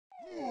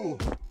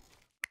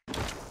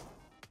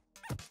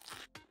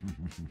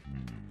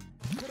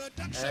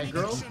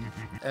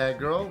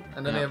Aggro,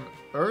 and then you have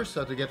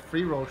Ursa to get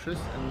 3 roaches,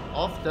 and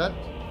off that,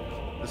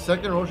 the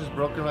second roach is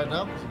broken right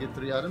now, so you get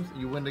 3 items,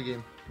 you win the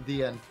game.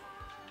 The end.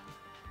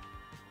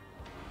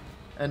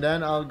 And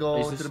then I'll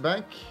go to the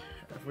bank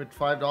with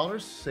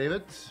 $5, save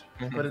it,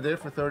 put it there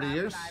for 30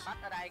 years.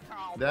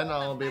 Then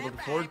I'll be able to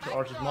afford to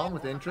Arch's mom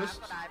with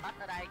interest.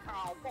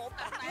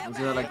 Is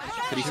it like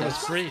 3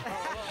 cents? Free.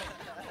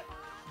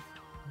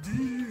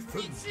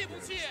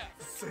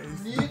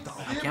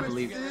 I can't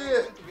believe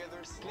it.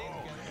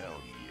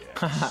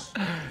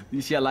 Do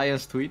you see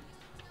Elias' tweet?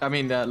 I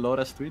mean,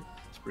 Laura's tweet.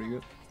 It's pretty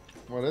good.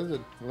 What is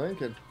it?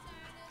 Link it.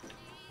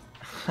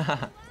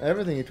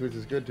 Everything he tweets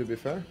is good, to be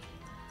fair.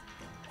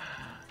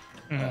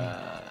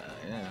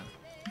 Yeah.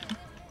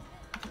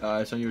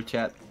 It's on your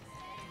chat.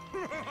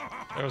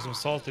 There were some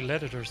salty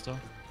editors though.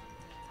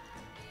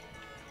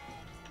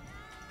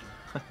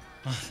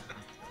 It's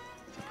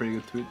a pretty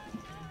good tweet.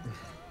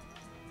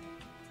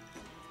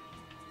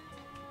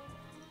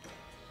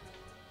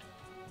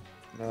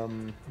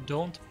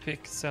 Don't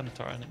pick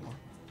Centaur anymore.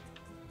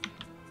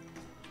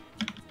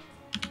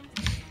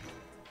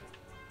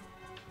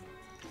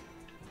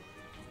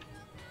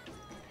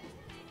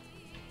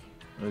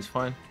 It's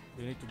fine.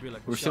 You need to be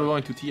like We're still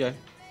going to TI.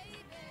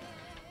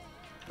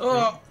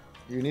 Oh!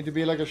 You need to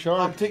be like a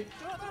shark. Are you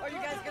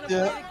guys gonna play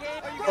the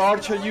game?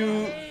 Arch,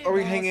 are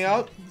we hanging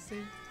out?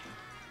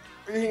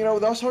 Are you hanging out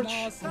with us, Arch?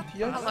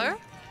 Hello?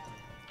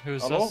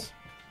 Who's Hello? us?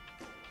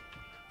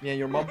 Me and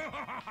your mom.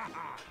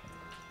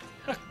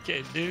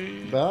 Okay,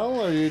 dude.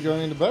 Belle, are you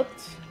joining the bet?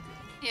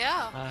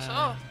 Yeah,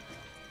 sure.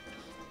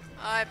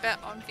 I bet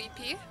on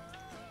VP.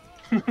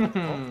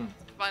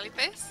 Smiley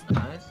face.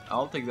 Nice.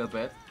 I'll take that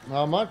bet.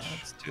 How much?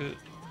 Let's do it.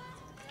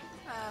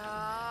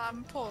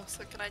 I'm poor,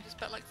 so can I just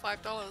bet like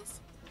 $5?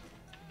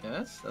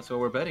 Yes, that's what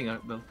we're betting on,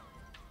 Bill.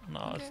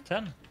 No, it's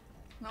 10.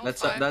 No,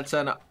 That's 5. that's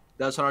an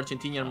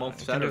Argentinian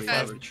month salary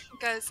guys, average.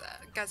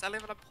 guys, I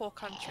live in a poor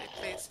country,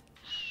 please.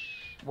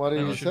 What are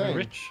Then you we should be saying?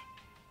 rich.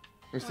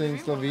 You're saying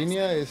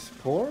Slovenia is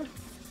poor?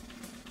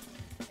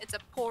 It's a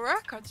poorer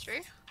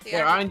country. The Yeah,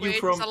 average aren't you wage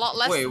from- is a lot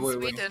less wait, than wait,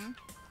 wait. Sweden.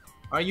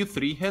 Are you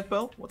 3-head,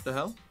 Bill? What the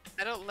hell?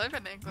 I don't live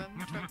in England.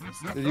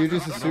 Did you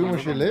just assume where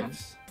she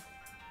lives?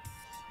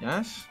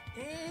 Yes.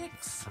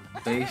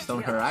 Based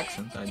on her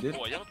accent, I did.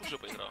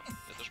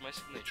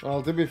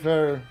 Well, to be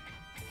fair,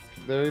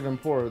 they're even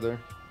poorer there.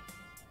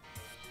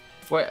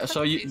 Wait,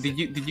 so you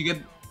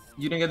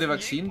didn't get the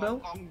vaccine,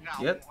 Bill?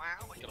 Yet?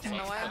 No,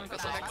 I haven't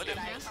got the vaccine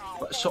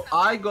yet. So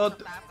I got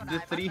the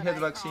 3-head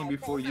vaccine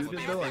before you did,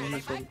 though, and you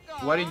said,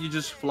 why didn't you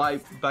just fly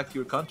back to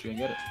your country and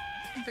get it?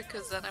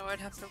 Because then I would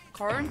have to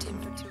quarantine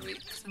for 2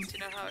 weeks, and do you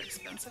know how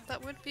expensive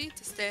that would be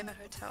to stay in a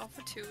hotel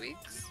for 2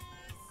 weeks?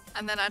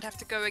 And then I'd have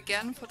to go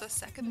again for the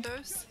second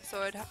dose,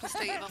 so I'd have to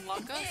stay even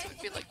longer, so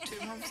it'd be like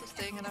 2 months of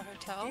staying in a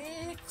hotel.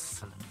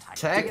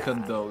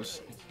 Second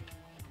dose?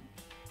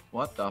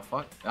 What the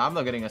fuck? I'm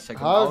not getting a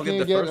second. How I'll can you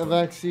the get first a one.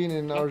 vaccine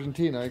in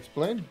Argentina?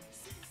 Explain.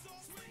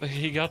 But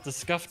he got the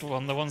scuffed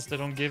one, the ones they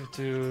don't give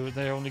to,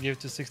 they only give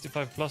to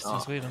 65 plus in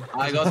Sweden.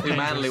 I got the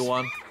manly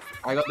one.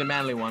 I got the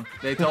manly one.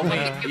 They told me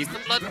Gives the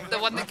blood, the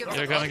one that gives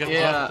You're the gonna blood. get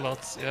Yeah. blood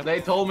clots, yeah. they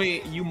told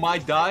me you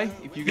might die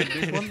if you get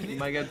this one. You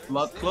might get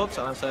blood clots,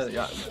 and I said,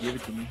 yeah, give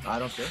it to me. I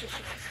don't care.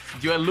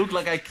 Do I look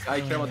like I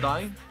care about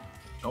dying?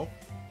 No.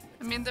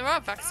 I mean, there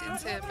are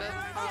vaccines here, but I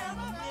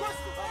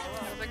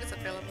don't think it's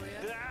available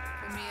yet,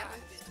 for me at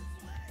least.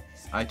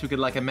 I took it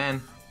like a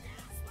man.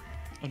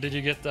 Did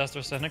you get the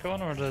AstraZeneca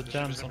one or the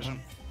Janssen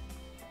one?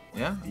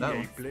 Yeah, that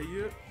one.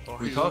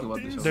 We talked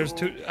about this. There's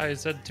two, I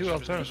said 2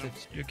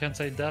 alternatives. You can't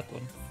say that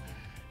one.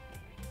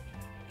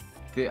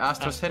 The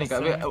AstraZeneca.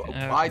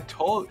 Yeah. I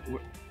told.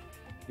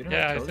 Didn't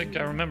Yeah, I tell think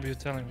you? I remember you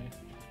telling me.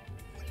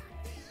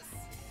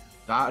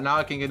 Now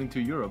I can get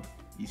into Europe.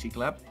 Easy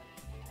clap.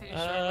 Are you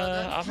sure about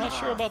that? I'm not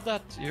sure about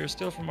that. You're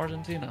still from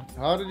Argentina.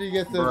 How did you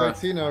get the Bruh.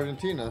 vaccine in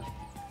Argentina?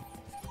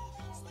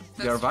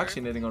 They are That's true.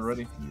 vaccinating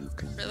already.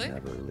 Really?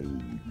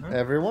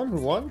 Everyone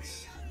who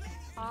wants?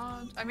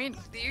 I mean,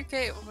 the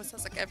UK almost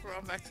has like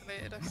everyone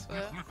vaccinated, I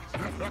swear.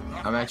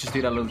 I mean, I just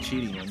did a little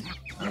cheating and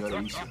I got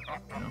it easy. You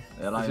know? Is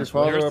your Elias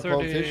father You're a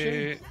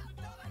politician?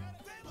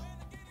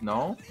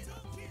 No?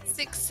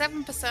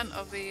 7%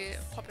 of the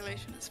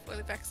population is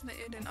fully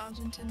vaccinated in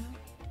Argentina.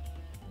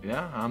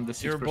 Yeah, I'm the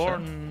 6%. You're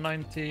born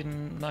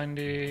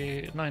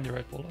 1990,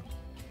 right, Paula?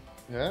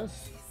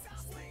 Yes.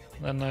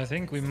 Then I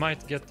think we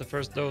might get the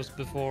first dose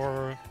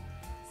before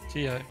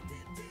TI, at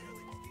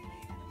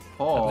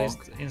Oh,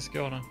 least in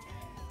Skåne.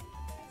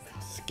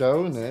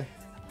 Skåne?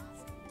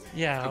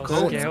 Ja, och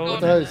What the hell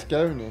is Skåne.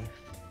 Skåne?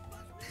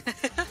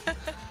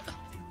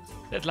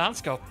 Det är ett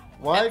landskap.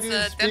 Why It's, do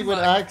you speak with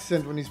Denmark.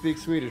 accent when you speak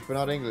Swedish but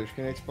not English?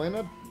 Can you explain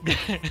that?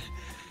 I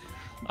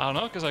don't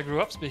know, because I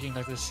grew up speaking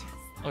like this.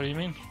 What do you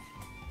mean? Can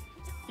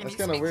That's you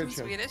kinda speak weird,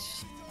 some Sean.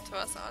 Swedish to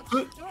us, Arch?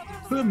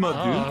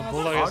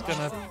 Bulldog is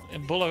gonna.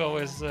 Bulldog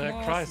always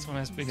cries when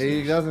I speak He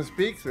Swedish. doesn't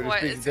speak Swedish, What,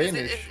 he speaks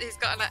Danish.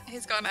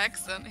 he's got an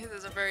accent. He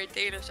has a very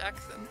Danish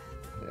accent.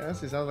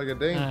 Yes, he sounds like a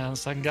Dane. And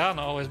Sangana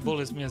always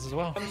bullies me as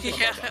well.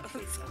 Yeah.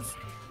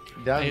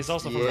 Gans, He's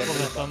also from yeah.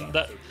 Trollhättan.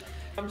 That,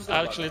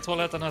 actually,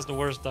 Trollhättan has the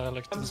worst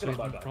dialect in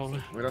Sweden,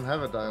 probably. We don't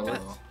have a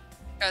dialect.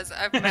 Guys,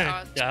 I've met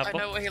Arch. Yeah, I but-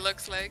 know what he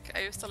looks like.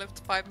 I used to live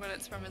 5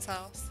 minutes from his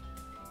house.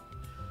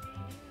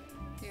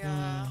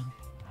 Yeah.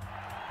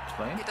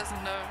 Explain. He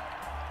doesn't know.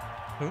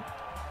 Who?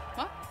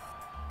 What?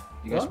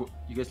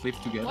 You guys live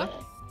together?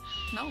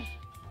 No. You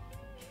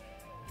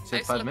I said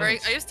used, to 5 live very,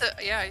 minutes. I used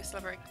to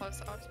live very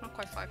close. Oh, it's not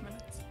quite 5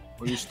 minutes.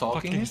 Were you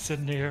stalking Fucking him?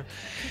 sitting here.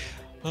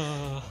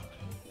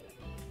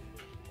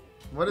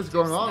 What is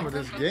going on with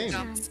this game?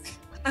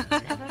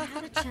 Never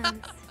had a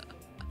chance.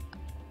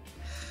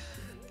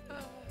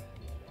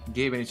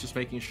 Gabe, and he's just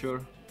making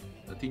sure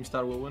the Team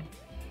Star will win.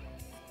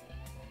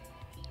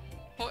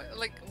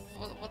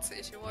 What's the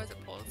issue? Why is it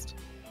paused?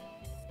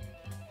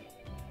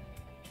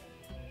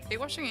 Are you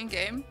watching in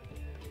game?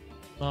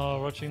 No,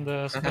 watching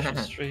the special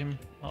stream.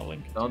 I'll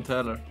link. Don't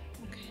tell her.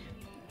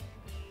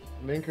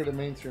 Link her to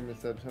mainstream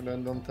instead, and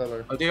then don't tell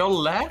her. Oh, they all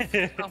left?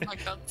 Oh my god,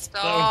 That would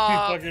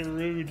stop! be fucking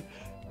rude.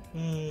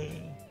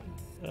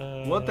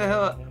 What the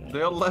hell?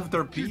 They all left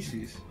their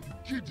pieces.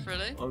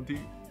 Really? On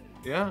team.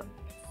 Yeah.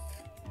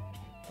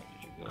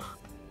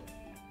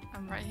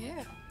 I'm right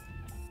here.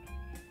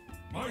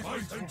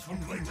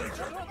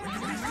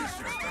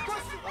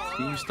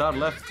 Team Star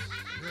left.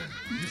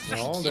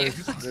 No,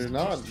 they're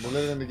not. They're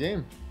living in the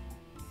game.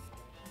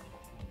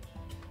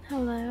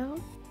 Hello.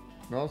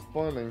 No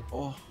spoiling.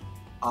 Oh.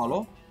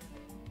 Hello?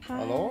 Hi.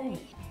 Hello?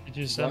 Did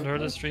you send her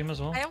the stream as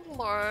well?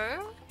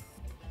 Hello?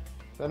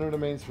 Send her to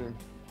mainstream.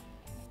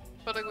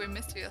 Felt like we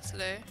missed you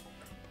yesterday.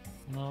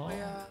 No.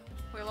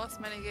 We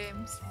lost many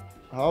games.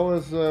 How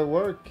was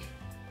work?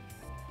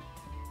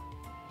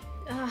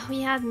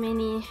 We had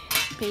many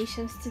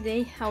patients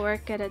today. I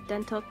work at a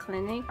dental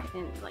clinic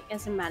and like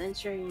as a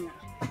manager, you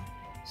know.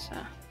 So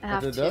I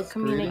have did to that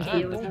communicate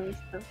screen? with them and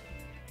stuff.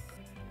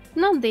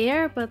 Not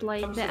there, but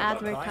like the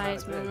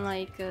advertisement,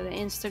 like the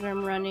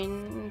Instagram running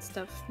and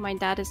stuff. My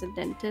dad is a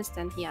dentist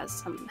and he has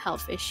some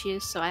health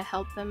issues, so I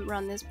help them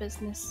run this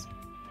business.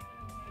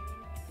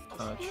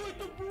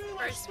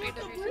 Very sweet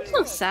of you. It's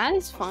not sad,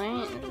 it's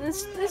fine.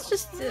 It's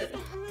just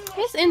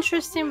it's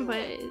interesting, but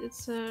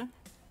it's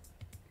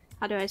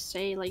how do I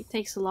say, like,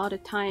 takes a lot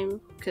of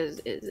time because,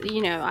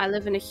 you know, I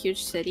live in a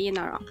huge city and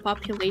our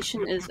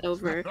population is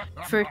over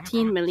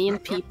 13 million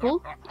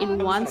people in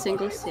one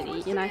single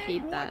city, and I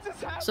hate that.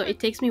 So it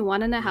takes me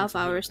 1.5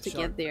 hours to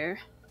get there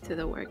to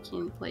the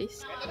working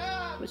place,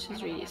 which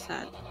is really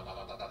sad.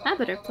 I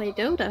better play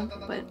Dota,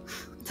 but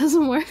it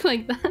doesn't work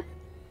like that.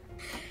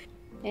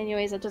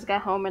 Anyways, I just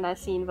got home and I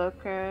see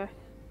Invoker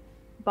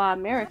bought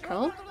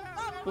Miracle.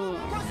 I Who do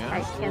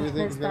can't you think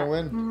miss is that. gonna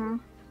win? Mhm.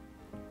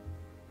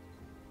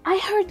 I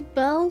heard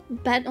Bell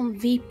bet on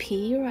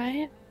VP,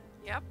 right?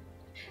 Yep.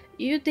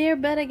 You dare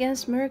bet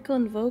against Miracle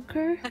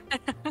Invoker?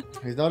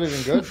 He's not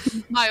even good.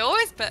 I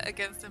always bet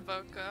against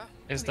Invoker.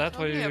 Is What that are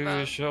why you talking you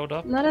about? showed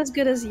up? Not as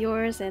good as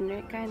yours,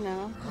 Henrik, I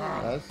know.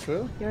 That's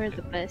true. You're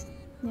the best.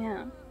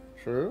 Yeah.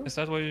 True. Is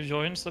that why you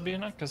joined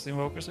Sabina? Because the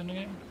Invoker's in the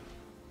game?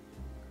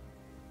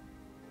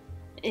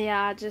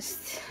 Yeah,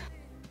 just...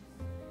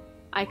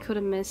 I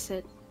couldn't miss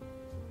it.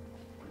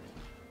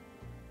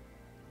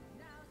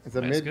 It's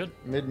a That's good.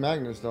 mid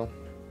Magnus though,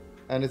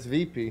 and it's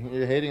VP.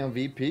 You're hating on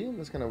VP?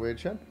 That's kind of weird,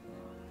 Chad.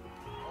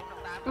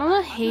 I'm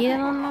not hating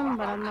on them,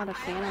 but I'm not a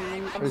fan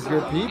of them. It's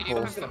your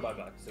people.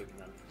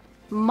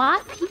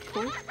 My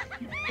people?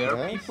 Their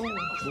Yes. people?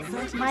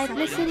 My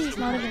ethnicity is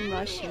not even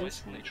Russian.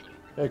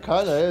 It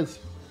kinda is.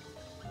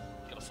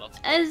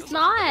 It's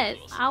not!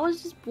 I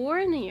was just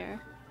born here.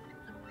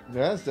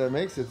 Yes, that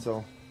makes it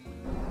so.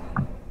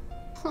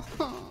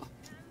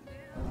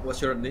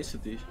 What's your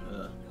ethnicity?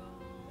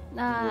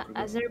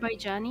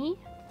 Azerbaijani.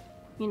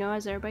 You know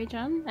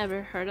Azerbaijan?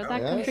 Ever heard of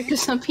that Yes. country?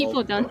 Because some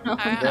people don't know.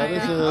 That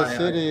is a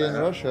city in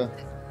Russia.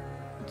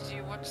 Did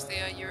you watch the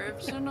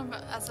Eurovision of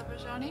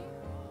Azerbaijani?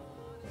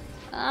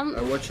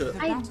 I watch it.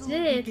 I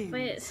did,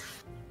 but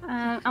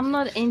I'm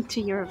not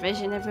into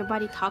Eurovision.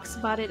 Everybody talks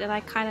about it, and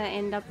I kind of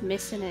end up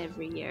missing it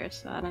every year.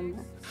 So I don't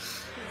know.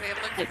 They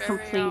looked Like very,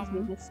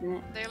 completely missing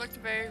it. they looked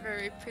very,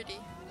 very pretty.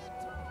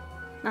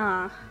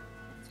 Ah,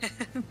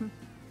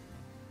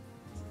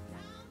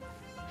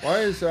 Why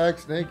is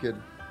Axe naked?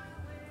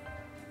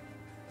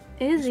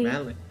 is he?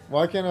 Manly.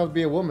 Why can't I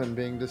be a woman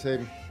being the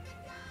same?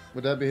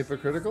 Would that be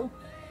hypocritical?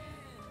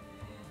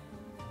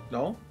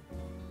 No?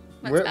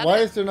 Let's Where, add why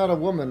it. is there not a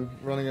woman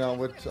running around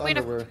with Queen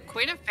underwear?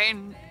 of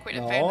Fame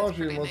No, is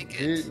she pretty must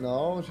naked. be.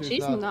 No, she's, She's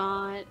not.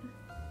 not.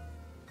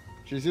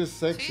 She's just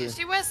sexy.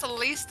 She wears the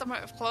least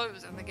amount of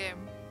clothes in the game.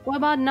 What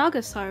about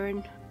Naga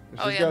Siren? She's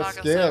Oh, yeah, got Naga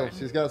scale. Siren.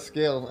 She's got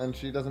scale, and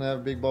she doesn't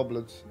have big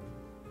boblets.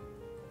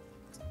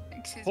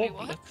 Excuse me,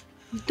 what?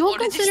 Don't What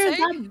did you consider say?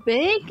 that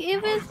big,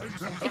 even.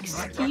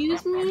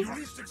 Excuse me.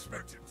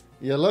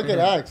 Yeah, look at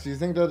Axe. You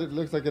think that it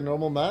looks like a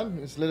normal man?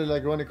 It's literally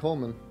like Ronnie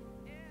Coleman.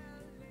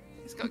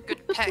 He's got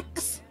good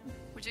pecs.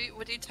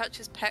 Would you touch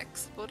his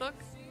pecs, Bulldog?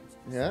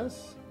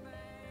 Yes.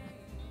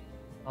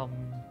 Um,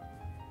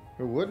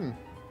 Who wouldn't?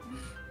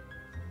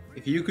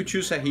 If you could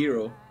choose a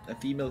hero, a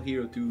female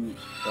hero to be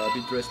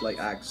dressed like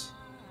Axe,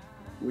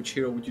 which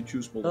hero would you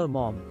choose, Bulldog?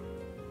 Mom.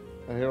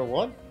 I hear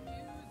what?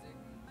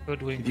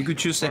 Hoodwink. If you could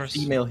choose of a course.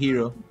 female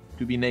hero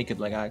to be naked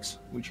like Axe,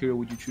 which hero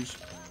would you choose?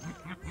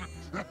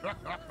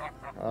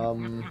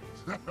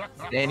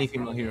 Any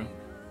female hero.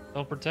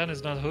 Don't pretend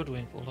it's not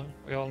Hoodwink, Bulldog.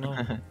 We all know.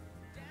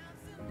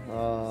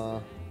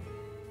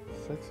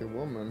 Sexy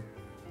woman.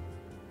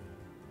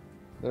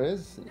 There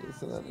isn't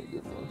any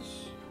good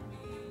ones.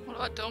 What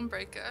about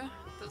Dawnbreaker?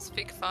 Those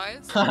big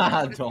thighs?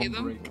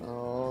 Dawnbreaker.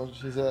 Oh,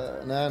 she's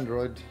an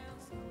android.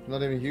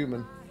 Not even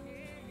human.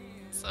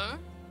 So?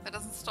 That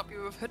doesn't stop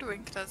you with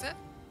Hoodwink, does it?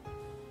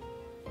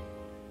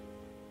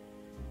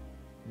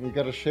 You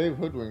gotta shave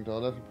Hoodwink though,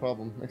 that's a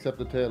problem. Except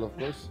the tail, of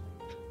course.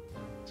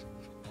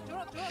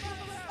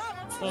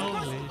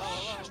 Holy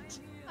shit.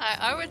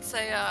 I would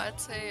say, I'd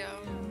say,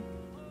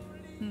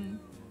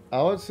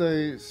 I would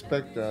say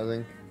Spectre, I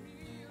think.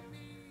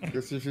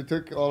 Because if you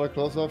took all her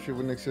clothes off, she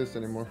wouldn't exist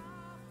anymore.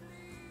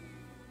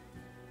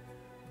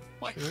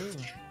 What? True.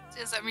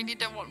 Does that mean you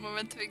don't want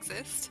women to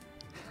exist?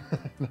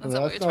 That's Is that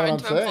not what you're trying what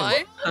to I'm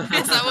saying. imply?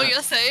 Is that what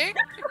you're saying?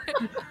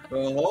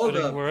 Well, hold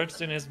Putting up.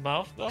 words in his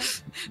mouth, though.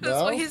 That's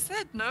No? what he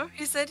said, no?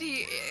 He said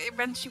it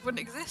meant she wouldn't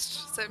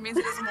exist, so it means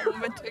he doesn't want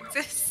women to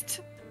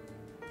exist.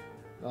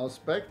 Now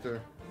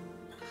Spectre.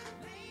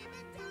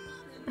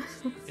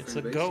 It's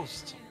a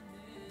ghost.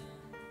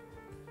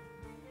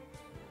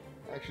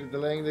 Actually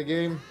delaying the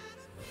game.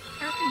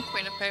 I reckon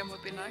Queen of Pain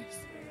would be nice.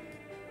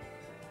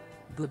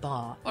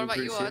 Goodbye. What about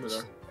Pretty you, Arch?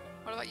 similar.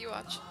 What about you,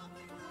 Arch?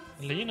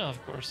 Lena,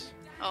 of course.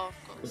 Oh,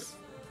 of course.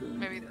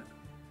 Maybe that.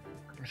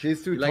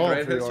 She's too You like tall for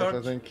redheads, yours, I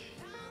Sarge? think.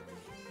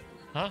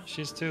 Huh?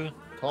 She's too...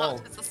 Tall.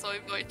 Oh, it's a soy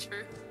boy,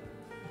 true.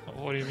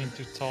 What do you mean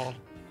too tall?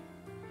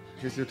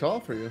 She's too tall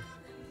for you.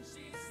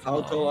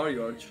 How tall are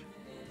you, Arch?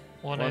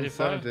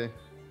 185? 170.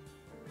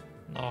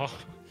 No.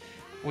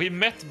 We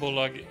met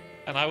Bulldog,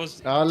 and I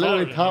was I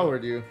literally taller than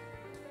powered you. you.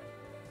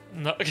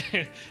 No,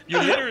 you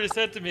literally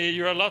said to me,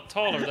 you're a lot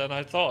taller than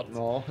I thought.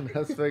 No,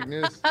 that's fake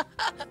news.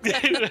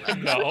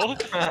 No.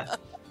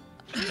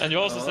 And you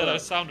also said I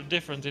sounded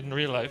different in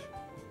real life.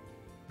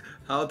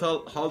 How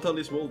tall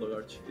is Bulldog,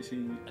 Arch? Is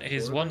he?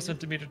 He's shorter 1 than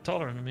centimeter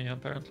taller than me,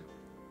 apparently.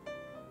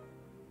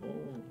 you?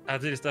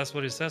 At least that's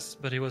what he says,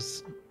 but he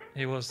was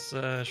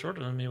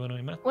shorter than me when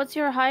we met. What's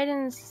your height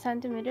in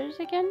centimeters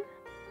again?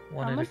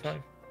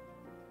 185.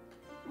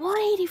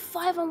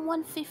 185 and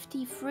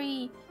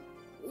 153.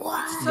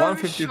 What? So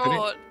 153.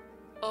 short.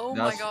 Oh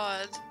my That's-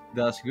 god.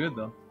 That's good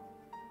though.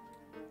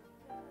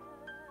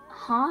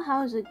 Huh?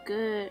 How is it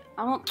good?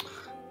 I don't.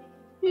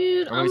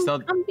 Dude, I mean, it's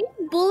not- I'm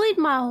being bullied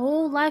my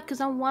whole life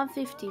because I'm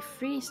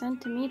 153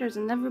 centimeters,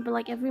 and never, but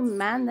like every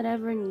man that I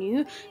ever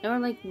knew, they were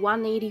like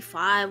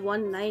 185,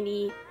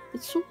 190.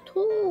 It's so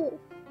tall.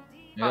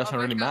 It doesn't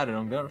really matter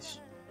on girls.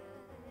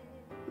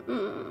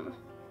 Mm.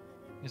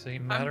 You say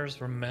it matters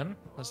for men?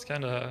 That's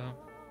kind of...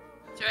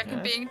 Do you reckon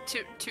Yeah. being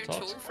too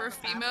Thoughts? tall for a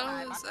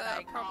female is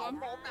a problem?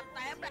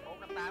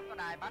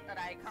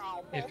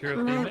 If you're a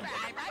female?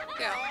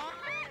 Yeah.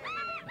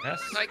 Yes.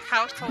 Like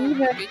how tall Shiva,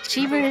 would be too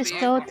Shiva tall is for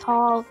you? so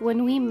tall.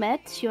 When we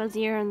met, she was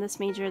here in this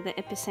major, the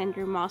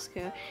epicenter,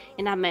 Moscow,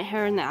 and I met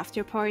her in the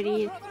after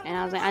party. And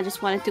I was like, I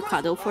just wanted to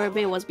cuddle for a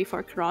bit. It was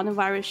before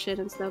coronavirus shit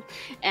and stuff.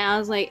 And I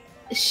was like,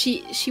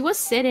 she was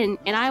sitting,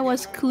 and I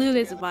was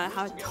clueless about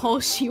how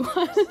tall she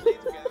was.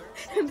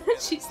 And then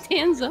she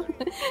stands up,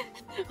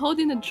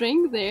 holding a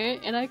drink there,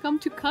 and I come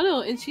to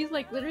cuddle, and she's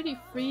like literally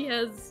free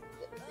as,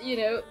 you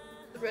know,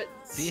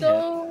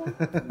 so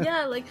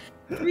yeah, like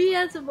 3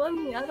 heads above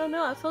me. I don't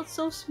know. I felt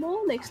so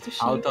small next to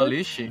Shiva. How tall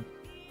is she?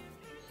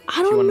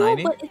 I don't know,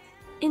 190? but it's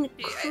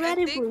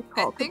incredibly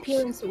tall I think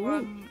compared she's to me.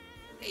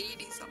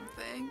 180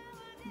 something,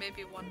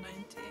 maybe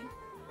 190.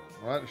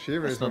 What?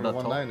 Shiva That's is not over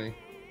that tall. 190.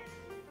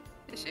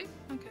 Is she?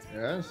 Okay.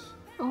 Yes.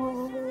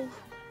 Oh,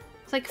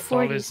 it's like tall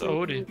 40 is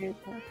Odie? centimeters.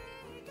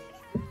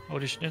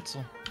 Odie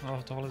Schnitzel. How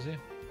tall is he?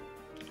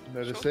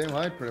 They're the Short. same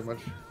height, pretty much.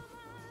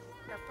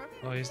 Keppa?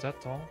 Oh, he's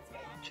that tall?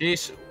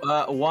 She's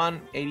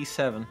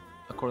 187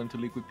 according to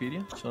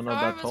Wikipedia, so Oh, not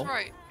I that was tall.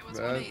 right. It was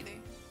That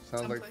 180. Sounds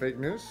like Something. fake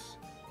news.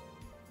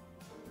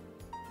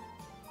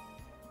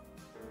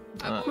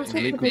 I've always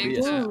hated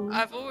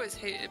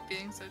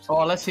being so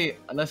tall. Oh, let's see.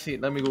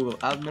 Let me Google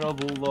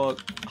Admiralbulldog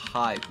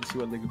height. Let's see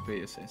what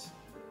Wikipedia says.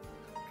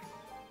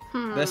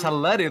 There's a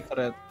letter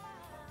thread.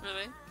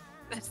 Really?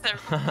 That's their...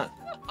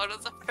 What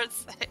does that word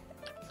say?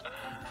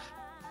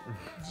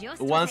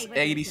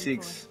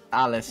 186.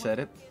 Alice said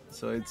it,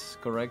 so it's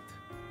correct.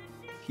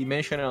 He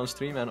mentioned it on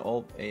stream and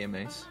all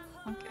AMAs.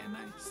 Okay,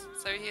 nice.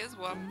 So he is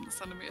 1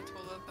 centimeter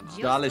taller than us.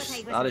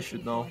 Alice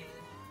should know.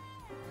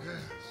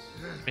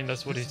 I mean,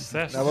 that's what he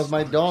says. That was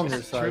my donger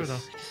It's true,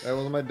 size. That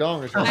was my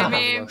donger size. I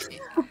mean,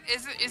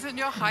 isn't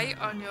your height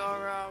on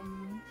your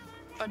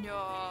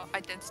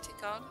identity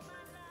card?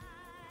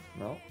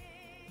 No.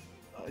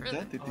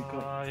 Identity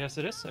card. Yes,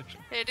 it is,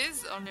 actually. It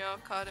is on your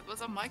card. It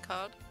was on my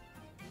card.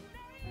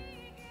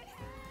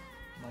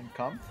 Mein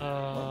Kampf?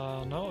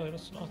 No,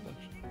 it's not,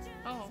 actually.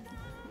 Oh,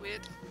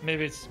 weird.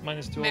 Maybe it's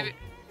 -12.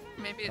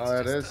 Maybe it's Oh,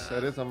 it just, is.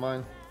 It is on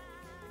mine.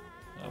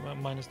 I'm at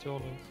 -2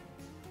 always.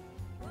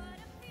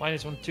 Mine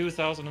is from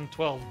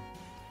 2012.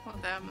 Oh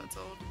damn, that's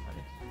old.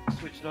 I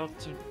switched it out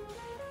to.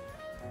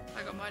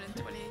 I got mine in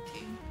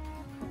 2018.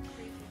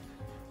 Crazy.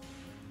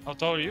 How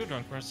tall are you,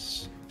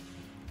 Drunkmers?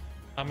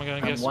 I'm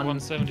gonna guess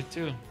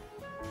 172.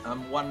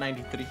 I'm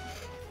 193.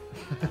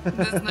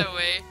 There's no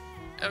way.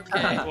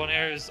 Okay. One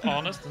here is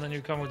honest, and then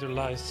you come with your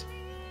lies.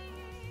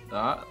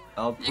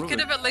 I'll You prove could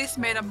it. have at least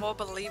made a more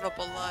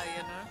believable lie,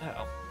 you know?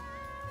 Yeah.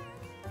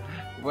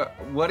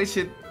 What is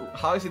it?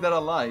 How is it that a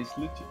lie?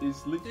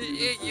 It's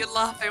literally. You're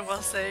laughing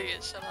while saying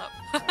it, shut up.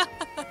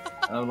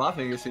 I'm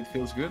laughing because it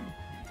feels good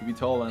to be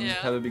tall and Yeah.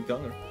 have a big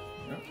donor.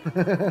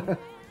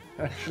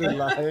 Actually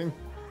lying.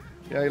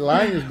 Yeah,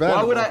 lying is bad.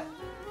 Why would I?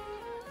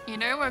 You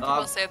know when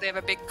people say they have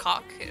a big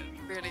cock, it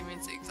really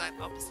means the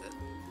exact opposite.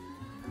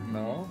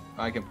 No.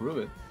 I can prove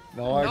it.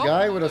 No, a No,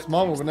 guy with a don't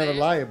small one would never say.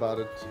 lie about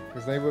it.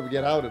 Because they would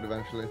get outed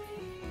eventually.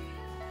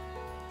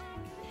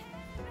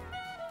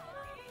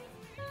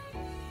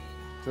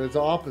 So it's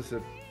the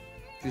opposite.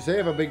 If you say you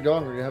have a big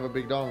donger, you have a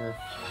big donger.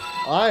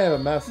 I have a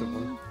massive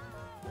one.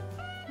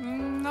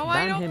 No, I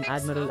Ban don't him, think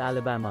Admiral so.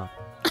 Alabama.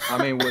 I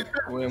mean,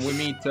 when we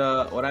meet,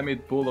 when I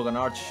meet Bulldog and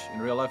Arch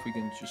in real life, we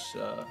can just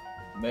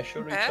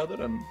measure each Okay.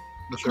 other and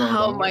measure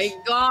our Oh my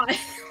dongers. god.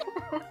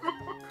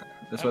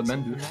 That's what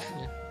men do.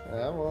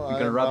 Yeah, well, You I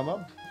can have rub-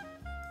 mama.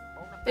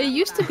 It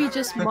used to be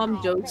just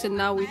mom jokes, and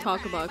now we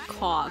talk about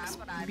cocks.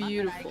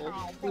 Beautiful.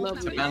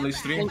 Lovely. Manly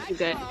stream. Thank you,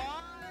 guys. Come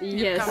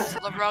Yes. to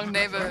the wrong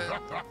neighborhood.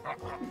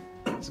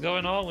 What's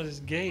going on with this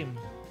game?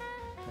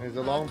 There's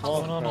a long pause.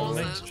 Going on on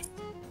the apparently.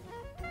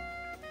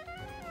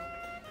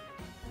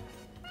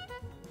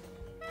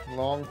 main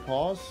Long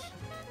pause.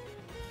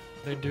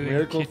 They're doing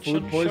Miracle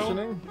kitchen food show?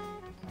 poisoning.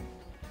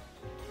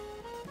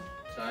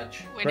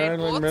 Such. We need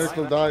Apparently boats.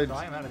 Miracle died.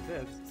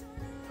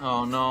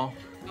 Oh no.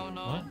 Oh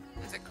no. What?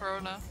 Is it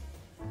Corona?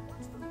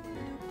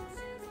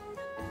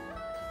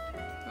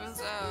 It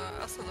was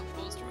us on the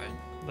post,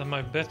 right? Then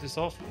my bet is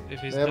off if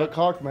he's They have a dead.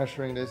 cock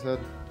measuring, they said.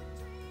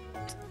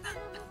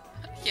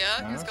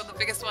 Yeah, who's got the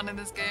biggest one in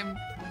this game?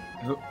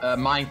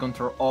 Mind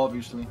control,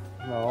 obviously.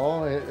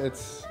 No,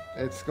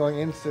 it's going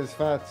into his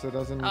fat, so it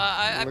doesn't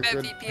I look bet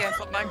good. VP. I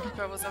thought Mind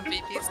Control was on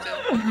VP still.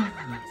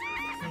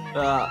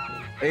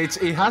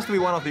 It has to be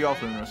one of the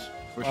offliners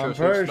for sure. I'm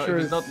So very it's not, sure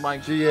if it's it's not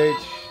Mind. GH. It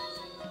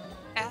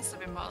has to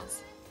be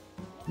Mars.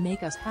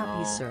 Make us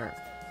happy, Oh. sir.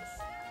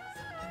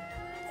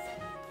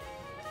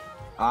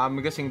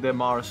 I'm guessing the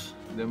Mars,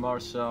 the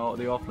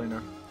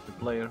offlaner, the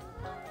player.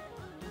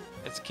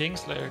 It's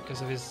Kingslayer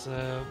because of his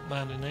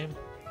manly name.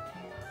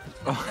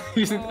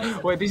 Oh,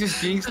 wait, this is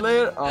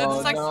Kingslayer? Oh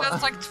It's like no.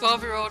 that's like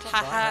 12-year-old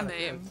haha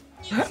name.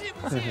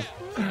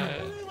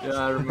 Yeah,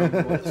 I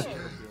remember.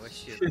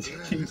 It's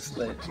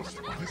Kingslayer.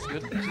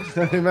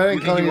 Imagine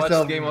You calling watched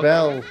yourself Game of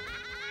Bell.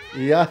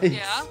 Yikes.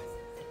 Yeah.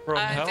 From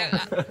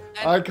hell.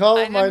 I call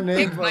I it my didn't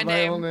name, pick but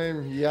my own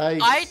name. Yikes.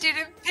 I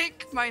didn't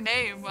pick my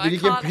name. But I you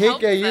can can't pick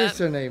help a that.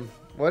 username.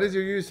 What is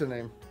your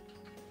username?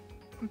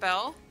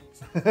 Bell.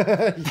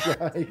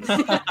 Yikes.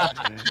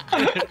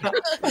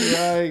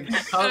 Yikes.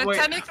 So wait,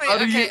 technically, how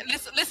do okay, you-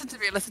 listen to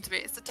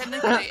me. So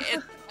technically,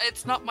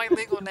 it's not my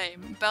legal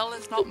name. Bell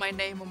is not my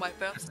name on my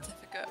birth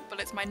certificate, but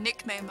it's my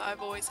nickname that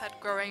I've always had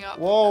growing up.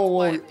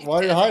 Whoa, That's why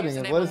are you it's hiding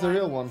it? username What is the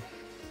online. real one?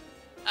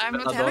 I'm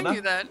not Belladonna? telling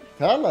you that.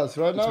 Tell us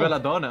right It's now.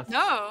 Belladonna.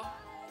 No.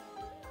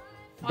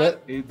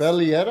 Be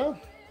Bellietta?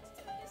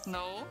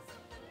 No.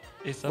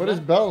 What is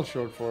Bell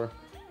short for?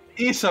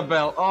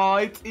 Isabel. Oh,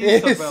 it's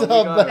Isabel. we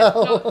got it.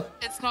 Isabel.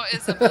 It's not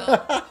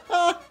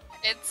Isabel.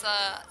 It's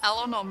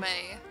Eleanor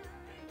May.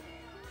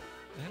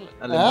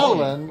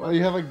 Alan? Oh,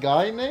 you have a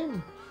guy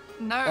name?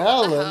 No.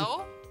 Alan? What the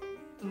hell?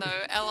 No,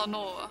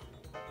 Eleanor.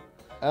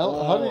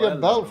 How do you get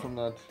Bell from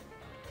that?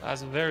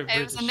 That's very It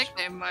British. was a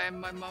nickname my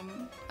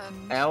mum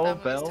and El family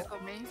used Bell? to call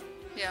me.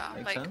 Yeah,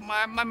 Makes like sense.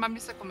 my mum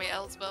used to call me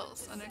Els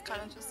Bells, and it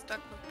kind of just stuck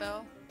with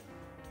Bell.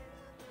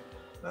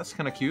 That's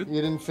kind of cute.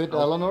 You didn't fit Oh.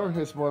 Eleanor?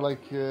 It's more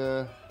like...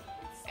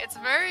 It's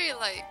very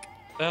like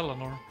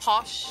Eleanor.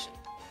 posh,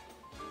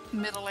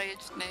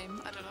 middle-aged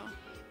name. I don't know.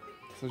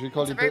 So she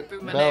called It's you a very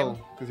boomer Bell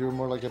name. because you were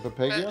more like a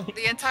Papagia? But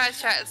the entire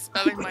chat is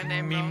spelling my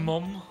name Me wrong.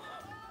 mom.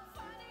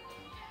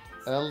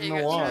 El You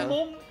got Noir.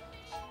 Mom.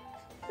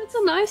 That's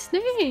a nice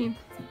name.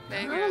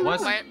 There you go.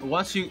 Once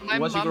you My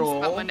once you mum grow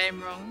spelled my old,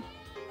 name wrong.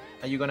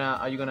 are you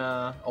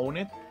gonna own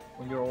it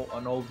when you're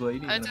an old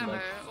lady? I You're gonna don't be know.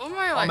 like, All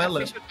my I'm like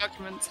Ellen. official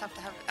documents have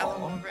to have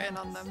Eleanor written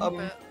on them. Um,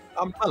 But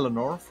I'm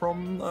Eleanor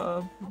from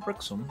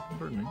Brixham,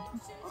 Brittany.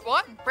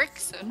 what?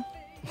 Brixton?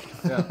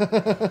 Yeah,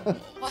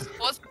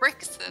 What's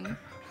Brixton?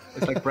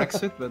 it's like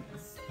Brexit, but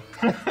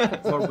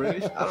more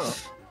British. I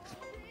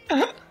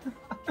don't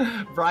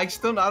know.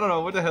 Brixton? I don't know.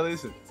 What the hell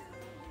is it?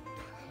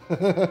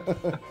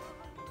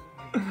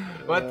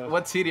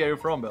 What city are you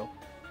from, Bill?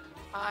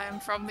 I'm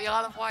from the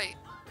Isle of Wight.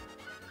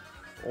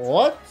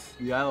 What?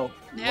 The Isle.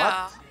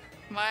 Yeah.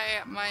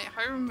 My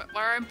home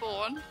where I'm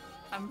born.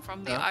 I'm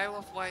from the Yeah. Isle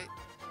of Wight.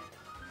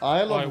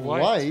 Isle Why of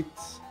white? Wight?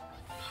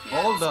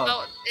 Hold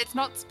up. It's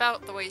not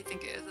spelled the way you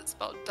think it is. It's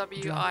spelled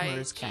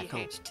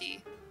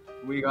W-I-G-H-T.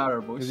 We got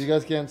her, Because boys. you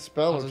guys can't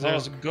spell So it.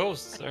 there's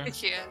ghosts there.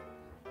 Yeah.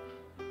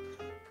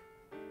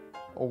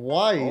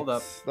 White. Hold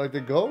up. Like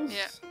the ghost?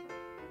 Yeah.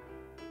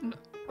 Oh,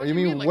 What you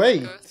do mean like,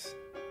 wait? ghost?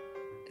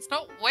 It's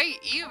not wait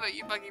either,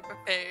 you buggy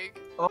pig.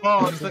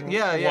 Oh, it's like,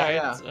 yeah.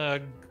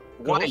 White,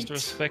 White. ghost or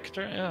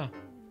spectre, yeah.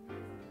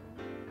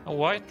 A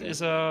white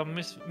is a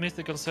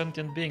mythical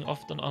sentient being,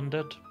 often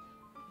undead.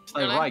 It's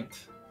like Really? right,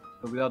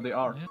 but without the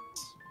R. Yes.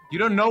 You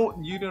don't know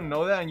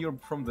that, and you're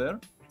from there.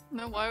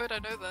 No, why would I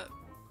know that?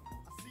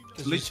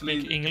 Because you Literally-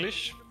 speak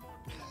English.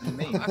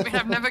 Name. I mean,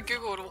 I've never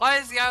googled why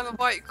is the Isle of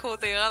Wight called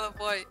the Isle of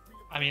Wight?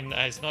 I mean,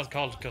 it's not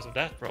called because of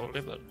that,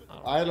 probably, but...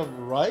 Isle of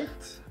Right?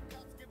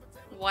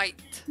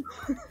 White.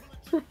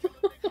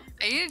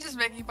 Are you just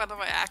making fun of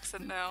my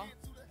accent now?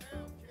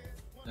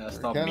 Yeah,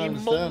 stop. Can't Me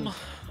understand. mum.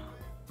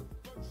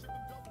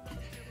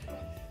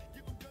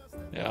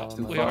 Yeah, Oh,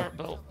 we no. are,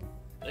 but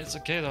it's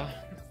okay though.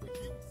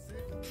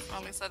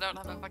 At least I don't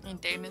have a fucking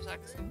Danish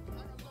accent.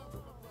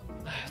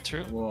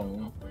 True.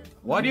 Whoa.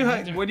 Why do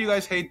you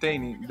guys hate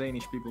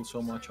Danish people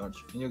so much, Arch?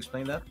 Can you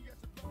explain that?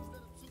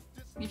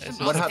 You should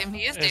What ask him,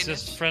 he is It's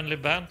Danish. just friendly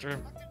banter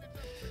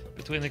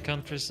between the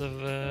countries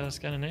of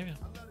Scandinavia.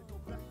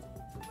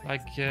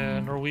 Like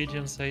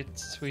Norwegians hate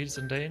Swedes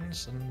and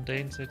Danes, and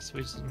Danes hate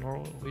Swedes and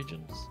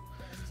Norwegians.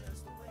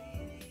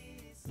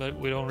 But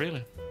we don't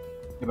really.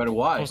 Yeah, but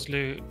why?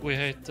 Mostly we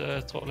hate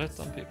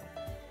Trollhättan people.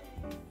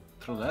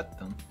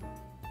 Trollhättan.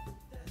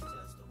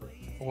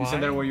 Why?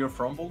 Isn't that where you're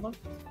from, Bulldog?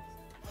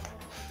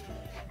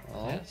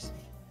 Oh, Yes.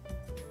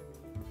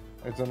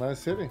 it's a nice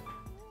city.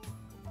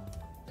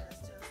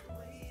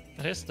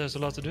 It is, there's a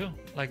lot to do,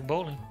 like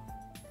bowling.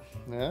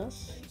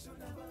 Yes.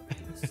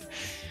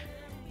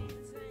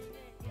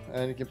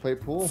 And you can play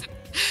pool.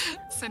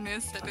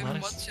 Sinir said in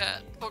Nice. one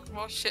chat, talked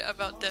more shit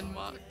about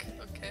Denmark.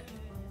 Okay.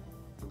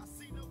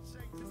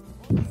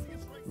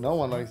 No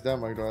one likes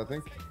Denmark though, I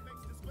think.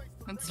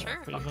 That's true.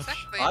 Pretty much.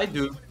 Exactly. I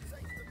do.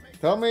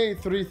 Tell me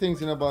 3 things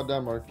you know about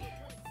Denmark,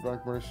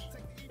 DRUNKMERS.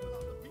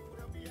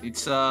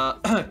 It's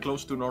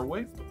close to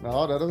Norway.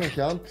 No, that doesn't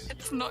count.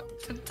 It's not,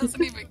 it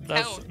doesn't even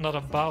That's count. not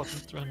about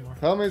it anymore.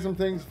 Tell me some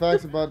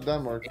facts about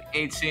Denmark.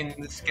 It's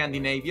in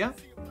Scandinavia.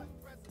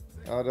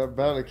 That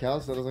barely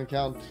counts, that doesn't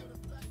count.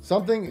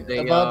 Something They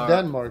about are-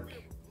 Denmark.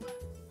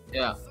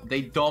 Yeah,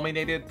 they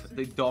dominated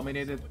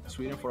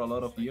Sweden for a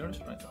lot of years,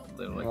 right?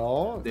 They're like,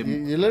 No, the-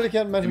 you literally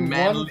can't mention one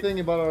manly- thing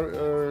about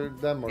our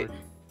Denmark.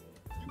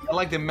 they're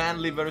like the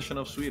manly version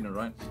of Sweden,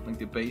 right? Like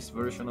the base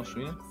version of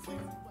Sweden.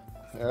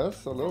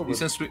 Yes, a little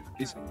It's bit.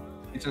 in,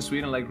 it's in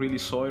Sweden like really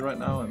soy right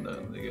now, and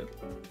they get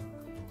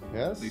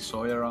Yes, the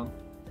soy around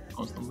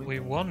constantly. We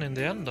won in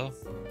the end though.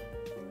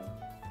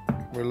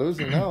 we're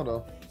losing now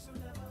though.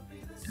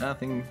 Yeah, I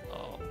think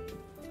Oh,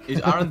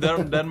 aren't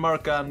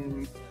Denmark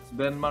and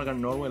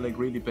Norway like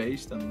really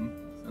based,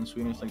 and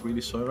Sweden is like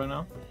really soy right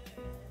now.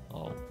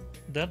 oh.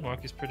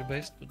 Denmark is pretty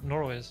based, but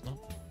Norway is not.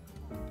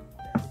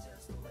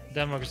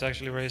 Denmark is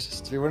actually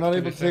racist. See, we're not to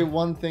able be to say fair.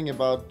 one thing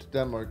about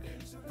Denmark.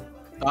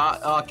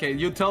 Okay,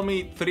 you tell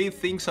me 3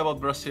 things about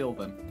Brazil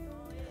then.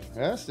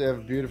 Yes, they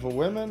have beautiful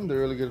women, they're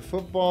really good at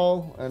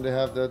football, and they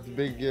have that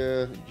big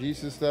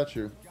Jesus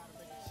statue.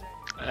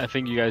 I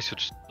think you guys should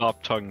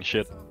stop talking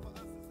shit.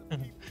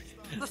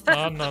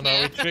 No,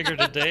 we triggered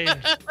the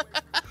Dane.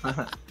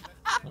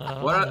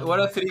 What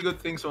are 3 good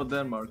things about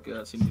Denmark,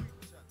 Sinir?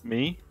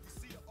 Me?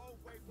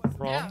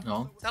 Wrong. Yeah.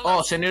 No. Tell Oh,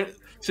 us. Sinir's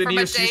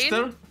Dane?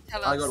 sister.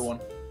 Tell I us. got one.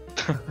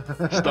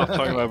 Stop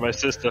talking about my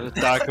sister,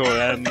 Darko,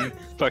 and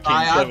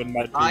fucking Seven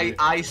Mad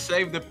I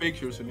saved the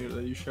pictures Sinir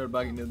that you shared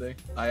back in the day.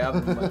 I have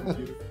them on my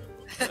computer.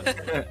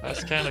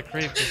 That's kind of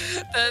creepy.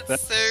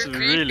 That's so That's creepy,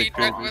 really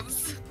creepy.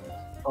 Drugmas.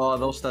 Oh,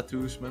 those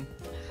tattoos, man.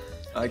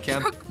 I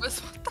can't.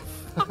 Drugmas, what the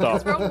fuck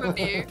is wrong with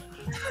you?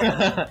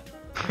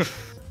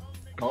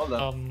 Hold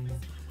up.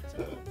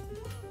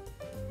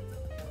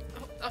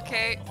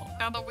 Okay,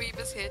 now the Weeb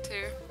is here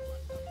too.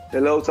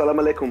 Hello, salam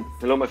alaikum.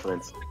 Hello, my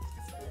friends.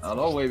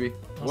 Hello, Wavy.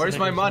 Where's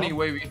my money,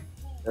 Wavy?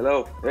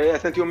 Hello. Hey, I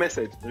sent you a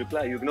message.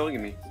 Reply. You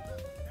ignoring me?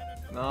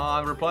 No,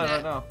 I'm replying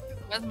right now.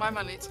 Where's my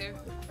money too?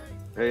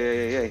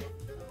 Hey.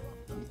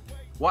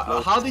 What?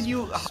 No. How did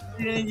you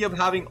end up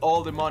having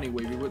all the money,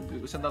 Wavy?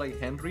 Wasn't that like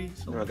Henry?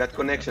 No, I got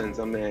connections.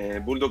 I'm a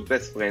Bulldog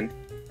best friend.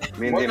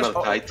 Me and What him does-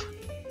 are tight.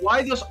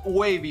 Why does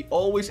Wavy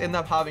always end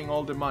up having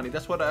all the money?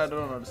 That's what I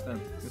don't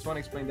understand. Just want to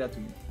explain that to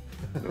me.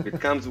 Look, it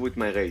comes with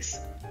my race.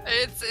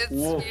 It's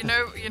Whoa.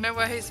 you know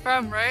where he's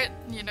from, right?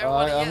 You know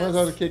what he I'm gonna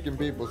start is. kicking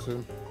people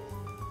soon.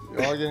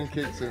 You're all getting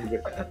kicked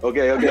soon.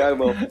 Okay, I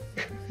will.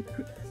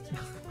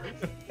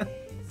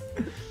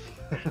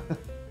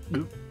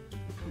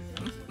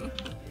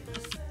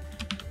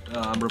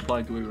 I'm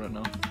replying to Wavy right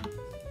now.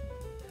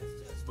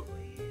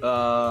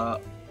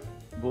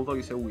 Bulldog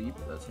is a weep.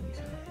 That's an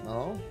easy.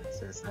 No?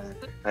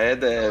 I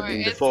had Oh,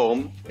 in the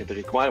form the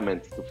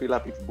requirement to fill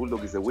up if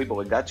Bulldog is a weeb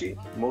or a gachi.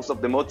 Most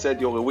of the mods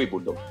said you're a weeb,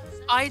 Bulldog.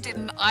 I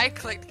didn't. I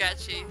clicked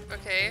Gachi.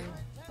 Okay.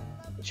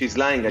 She's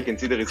lying. I can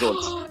see the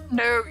results.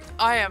 No,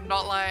 I am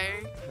not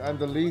lying. I'm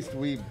the least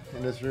weeb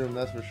in this room,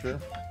 that's for sure.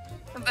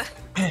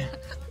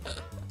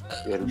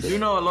 You do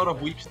know a lot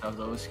of weep stuff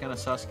though, it's kinda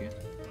Sasuke.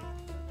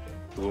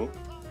 True.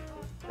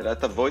 A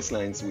lot of voice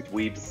lines with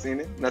weebs in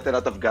it. Not a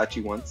lot of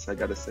gachi ones, I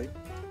gotta say.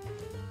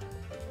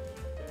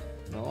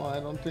 No, I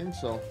don't think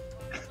so.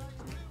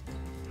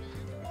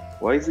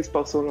 Why is this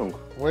part so long?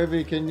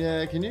 Wavy, can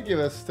you give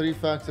us 3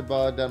 facts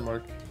about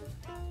Denmark?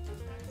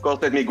 Of course,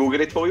 let me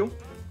Google it for you.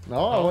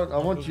 No, I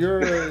want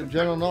your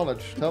general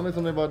knowledge. Tell me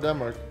something about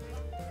Denmark.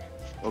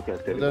 Okay, I'll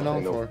tell you They're what I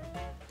known know. for.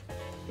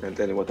 I'll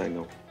tell you what I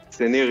know.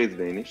 Senir is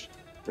Danish.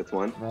 That's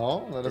one.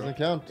 No, that doesn't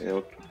count. Yeah,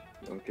 okay.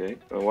 Okay.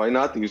 Why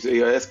not?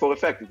 You ask for a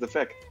fact. It's a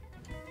fact.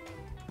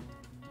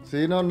 So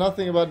you know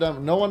nothing about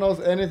Denmark. No one knows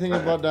anything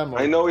about Denmark.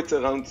 I know it's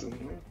around.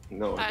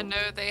 No. I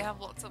know they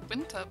have lots of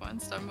wind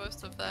turbines, so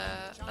most of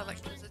their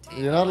electricity.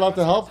 You're not allowed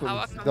to help them.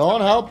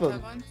 Don't help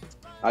them.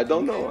 I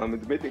don't know. I'm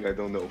admitting I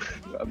don't know.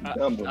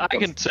 I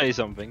can say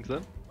something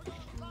then.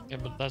 Yeah,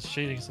 but that's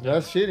cheating.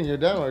 That's cheating. You're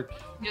Denmark.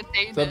 You're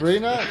Danish.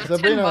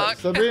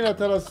 Sabrina,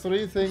 tell us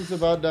 3 things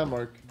about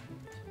Denmark.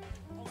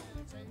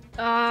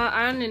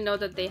 I only know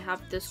that they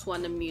have this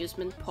one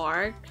amusement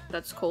park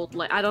that's called,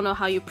 like, I don't know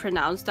how you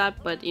pronounce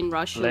that, but in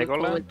Russian we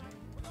call it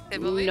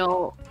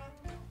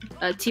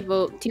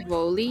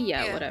Tivoli,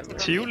 yeah, whatever.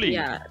 Tivoli?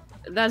 Yeah,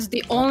 that's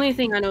the only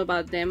thing I know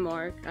about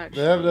Denmark,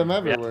 actually. They have them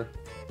everywhere.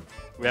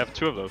 We have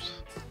 2 of those.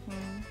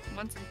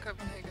 One's in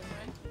Copenhagen,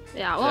 right?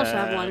 Yeah, I also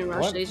have one in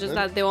Russia. It's just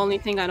that the only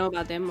thing I know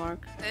about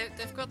Denmark.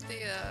 They've got the,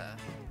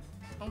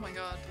 oh my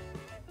god.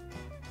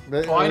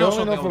 They I know only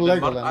something know for of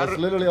Denmark. Legoland. That's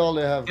literally all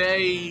they have.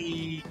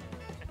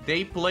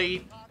 They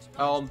played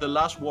on the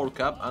last World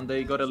Cup and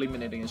they got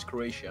eliminated against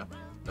Croatia.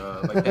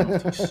 By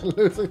penalties.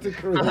 Losing to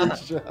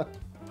Croatia.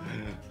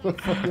 So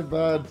fucking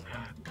bad.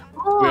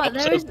 Oh, We're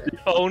there's... the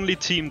only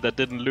team that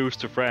didn't lose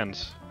to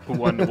France, who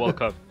won the World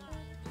Cup.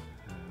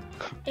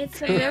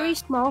 It's a very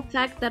small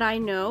fact that I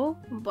know,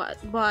 but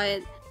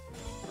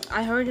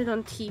I heard it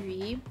on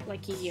TV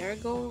like a year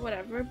ago or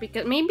whatever,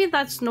 because maybe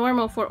that's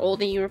normal for all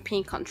the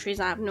European countries,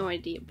 I have no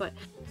idea, but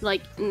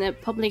like in the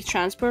public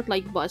transport,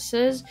 like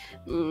buses,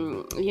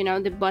 you know,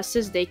 the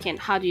buses, they can,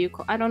 how do you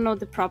call, I don't know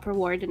the proper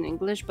word in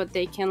English, but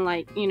they can,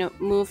 like, you know,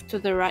 move to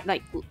the right,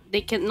 like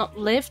they can not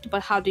lift,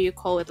 but how do you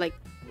call it, like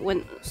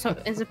when, so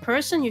as a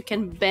person you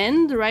can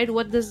bend, right?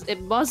 What does a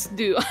bus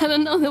do? I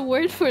don't know the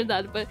word for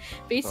that, but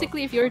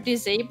basically if you're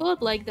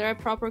disabled, like there are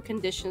proper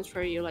conditions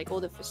for you, like all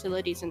the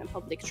facilities in the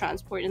public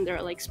transport, and there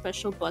are like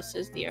special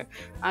buses there.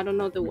 I don't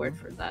know the word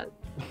for that.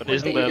 But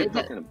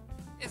isn't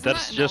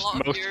that's just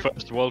most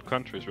first world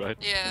countries, right?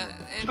 Yeah.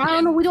 I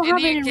don't know, we don't have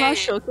it in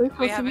Russia.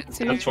 Okay?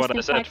 That's what I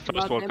said,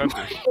 first world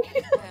countries.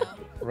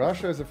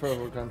 Russia is a first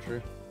world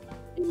country.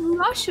 In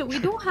Russia, we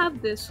don't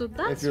have this, so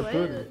that's you're why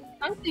prudent.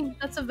 I think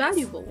that's a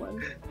valuable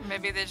one.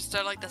 Maybe they just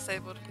don't like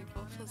disabled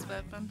people. Feels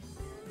bad, man.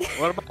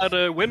 What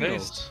about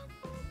windmills?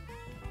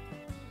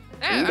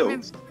 Yeah, I mean,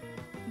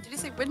 did you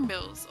say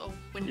windmills or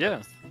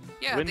windmills?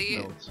 Yeah,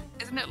 windmills.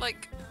 Isn't it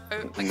like,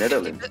 like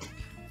Netherlands.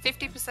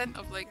 50%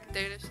 of like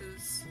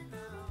Danish's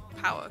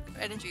power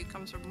energy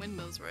comes from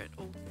windmills, right?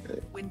 Or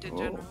wind in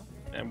general.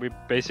 And we're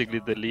basically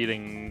the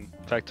leading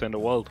factor in the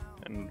world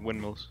in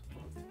windmills.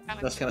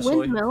 That's kind of soy.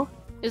 Windmill?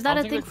 Is that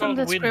I a think thing they're from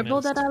the called scribble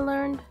windmills. that I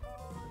learned?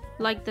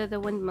 Like the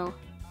windmill,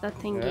 that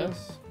thingy.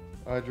 Yes,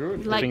 I drew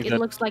it. Like think it that-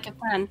 looks like a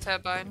fan.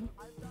 Turbine.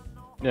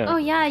 Yeah. Oh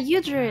yeah, you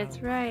drew it.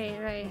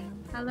 Right.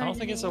 I don't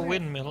think it's a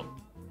windmill.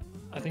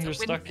 I think you're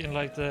stuck in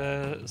like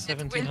the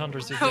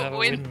 1700s if you have a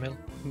windmill.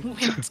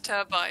 Wind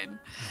turbine.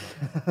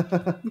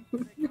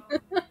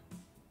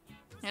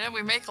 You know,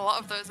 we make a lot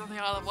of those on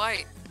the Isle of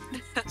Wight.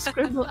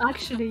 Scribble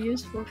actually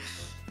useful.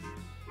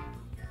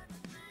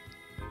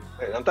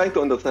 Wait, I'm trying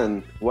to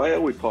understand, why are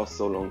we paused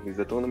so long? Is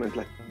the tournament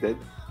like dead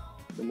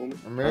at the moment?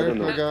 I don't America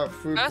know. got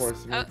food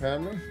poisoning,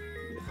 apparently.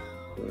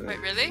 Wait,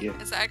 really?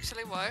 Yeah. Is that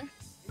actually why?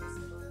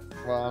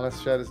 Well,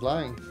 unless Chad is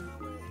lying.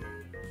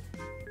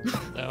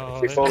 No,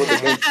 We follow the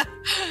moon.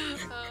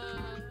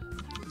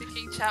 The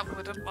King Chat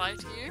wouldn't lie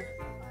to you.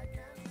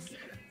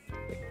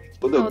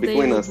 Bulldog,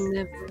 between us,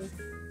 never.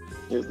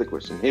 here's the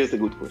question. Here's the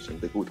good question.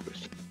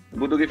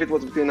 Bulldog, if it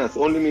was between us,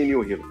 only me and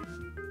you here,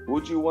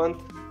 would you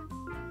want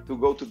to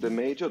go to the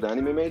major, the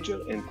anime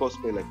major, and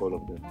cosplay like all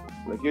of them?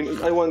 Like,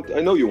 I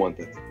know you want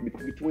that.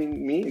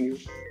 Between me and you.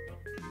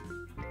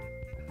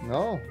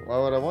 No, why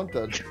would I want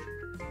that?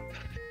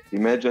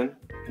 Imagine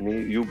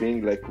you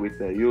being like with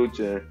a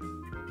huge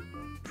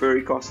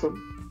furry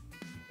costume,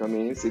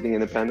 coming in, sitting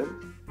in a panel.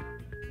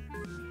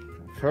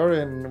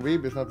 Furry and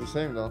weeb is not the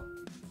same though.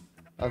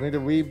 I think the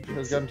weeb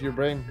has gotten to your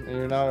brain and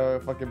you're now a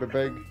fucking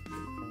bebeg.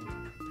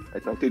 I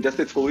tried to adjust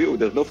it for you.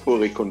 There's no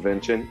furry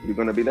convention. You're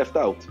gonna be left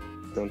out.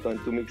 So I'm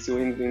trying to mix you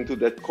into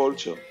that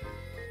culture.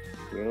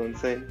 You know what I'm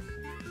saying?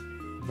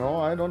 No,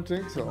 I don't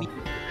think so.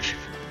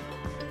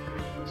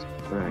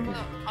 Right.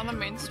 On the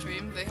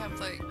mainstream, they have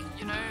like,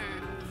 you know,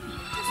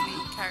 Disney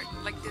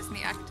characters, like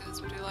Disney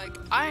actors would do like,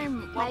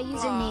 I'm My blah,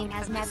 username blah,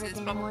 has and never this is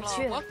been blah, more blah,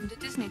 true. Welcome to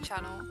Disney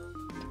Channel.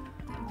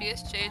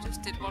 BSJ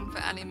just did one for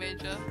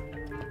Animajor.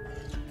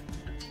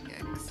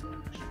 Yikes.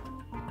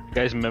 You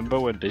guys remember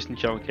when Disney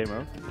Channel came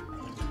out?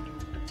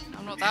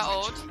 I'm not that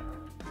old.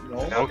 No.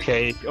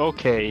 Okay,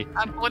 okay.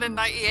 I'm born in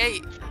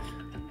 '98.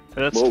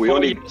 That's Well, we 4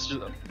 only- years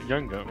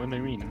younger. What do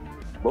you mean?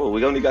 Bro,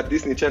 we only got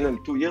Disney Channel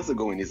 2 years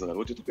ago in Israel.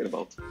 What you talking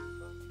about?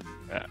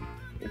 Yeah.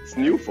 It's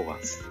new for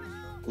us.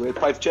 We had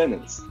 5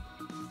 channels.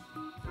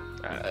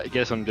 I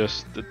guess I'm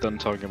just done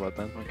talking about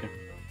that. Okay.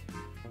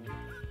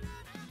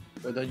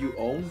 But that you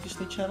own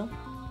Disney Channel?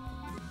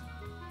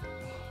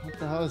 What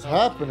the hell is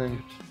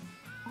happening?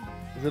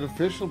 Is it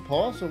official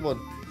pause or what?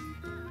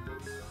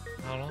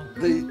 I don't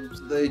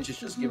know. They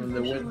just give him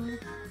the win.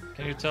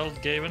 Can you tell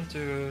Gavin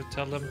to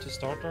tell them to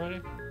start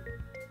already?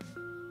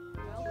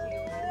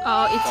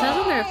 Oh, it says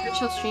on their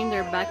official stream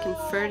they're back in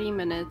 30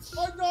 minutes.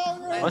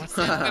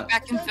 We're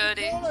back in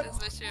 30. Is literally all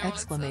it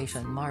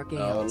Exclamation mark Oh,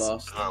 ales.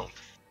 lost. says.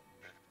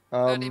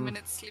 30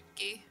 minutes sleep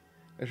key.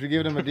 I should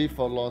give them a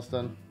default loss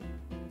then.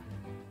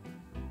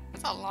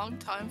 That's a long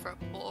time for a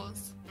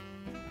pause.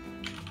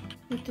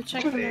 Need to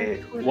check on their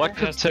Twitter. What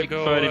could Has to take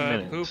go, 30 poo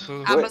minutes?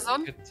 poo.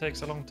 Amazon? It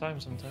takes a long time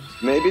sometimes.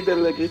 Maybe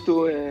they'll agree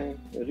to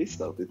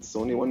restart. It's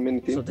only 1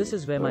 minute in. So this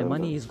is where my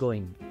money is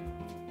going.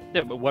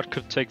 Yeah, but what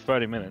could take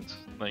 30 minutes?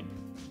 Like,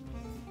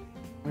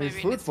 He's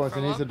Maybe food needs to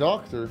poisoning, grow he's a up.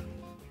 doctor.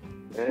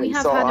 We He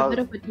have saw had a how- bit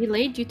of a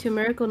delay due to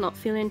Miracle not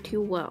feeling too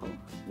well.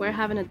 We're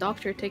having a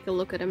doctor take a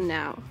look at him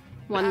now.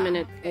 1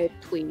 minute old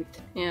tweet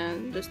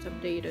and just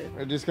update it.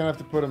 We're just gonna have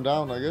to put him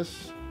down, I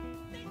guess.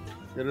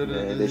 Get rid of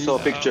the they disease. saw a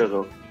picture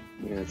of,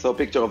 saw a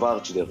picture of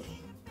Arch there.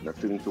 Not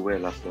feeling too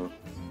well after.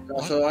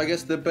 So I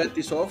guess the bet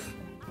is off.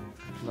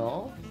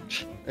 No.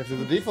 If it's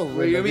a default What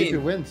win, do you then DP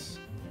mean? wins.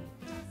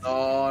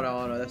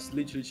 No, that's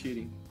literally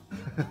cheating.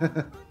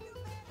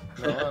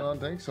 No, I don't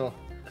think so.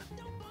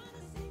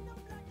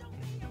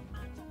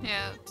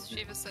 Yeah,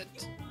 Shiva said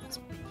this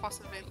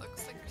possibly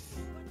looks like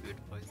food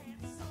poisoning.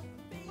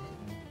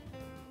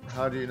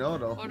 How do you know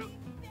though? Or do-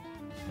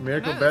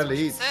 Miracle No, that's what barely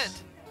she eats. said.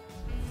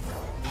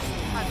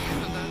 How do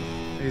you know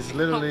that? He's Can't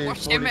literally watch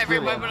 40 him every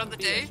kilo. moment of the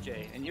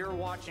day. And you're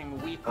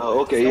watching Weep. Oh,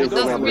 okay, here's the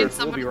Doesn't mean number.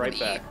 someone We'll be right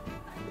can back.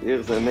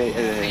 Here's the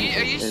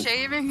Are you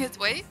shaving his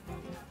weight?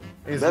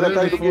 He's Then I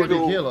literally tried to give 40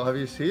 you- kilo. Have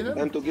you seen him?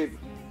 And to give.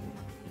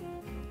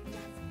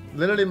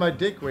 Literally, my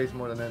dick weighs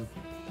more than him.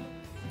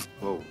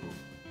 Oh,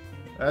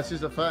 That's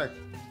just a fact.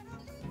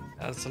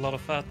 That's a lot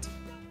of fat.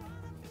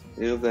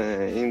 here's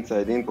the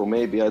inside info.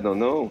 Maybe, I don't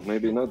know.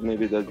 Maybe not.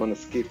 Maybe they're gonna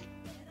skip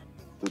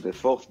to the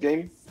 4th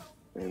game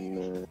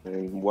and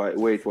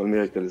wait while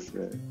Miracle is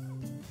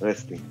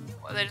resting.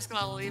 Or they're just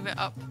gonna leave it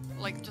up,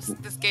 like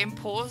just this game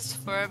paused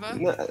forever?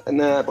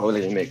 Nah,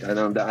 probably remake. I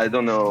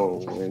don't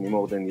know any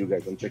more than you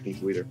guys. I'm checking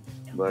Twitter,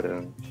 but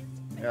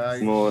Yeah,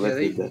 it's more or less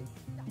they- like that.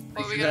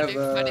 What are we should gonna do?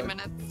 have, 30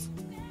 minutes?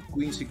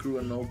 Quincy crew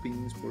and no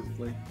pings for the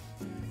play.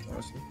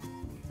 Honestly.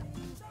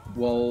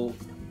 Well,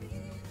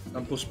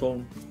 I'm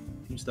postponed.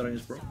 I'm starting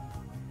this, bro.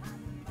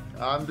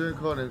 I'm doing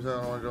codenames, so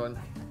I don't want to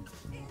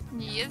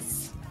join.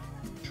 Yes.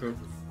 Sure.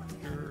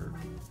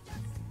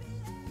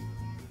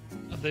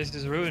 This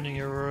is ruining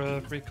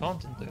your free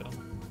content there.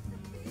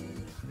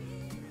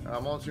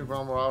 I'm on stream for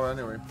 1 more hour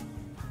anyway.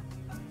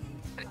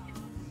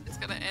 It's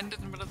gonna end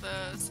in the middle of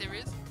the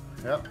series.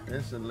 Yep,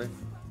 instantly.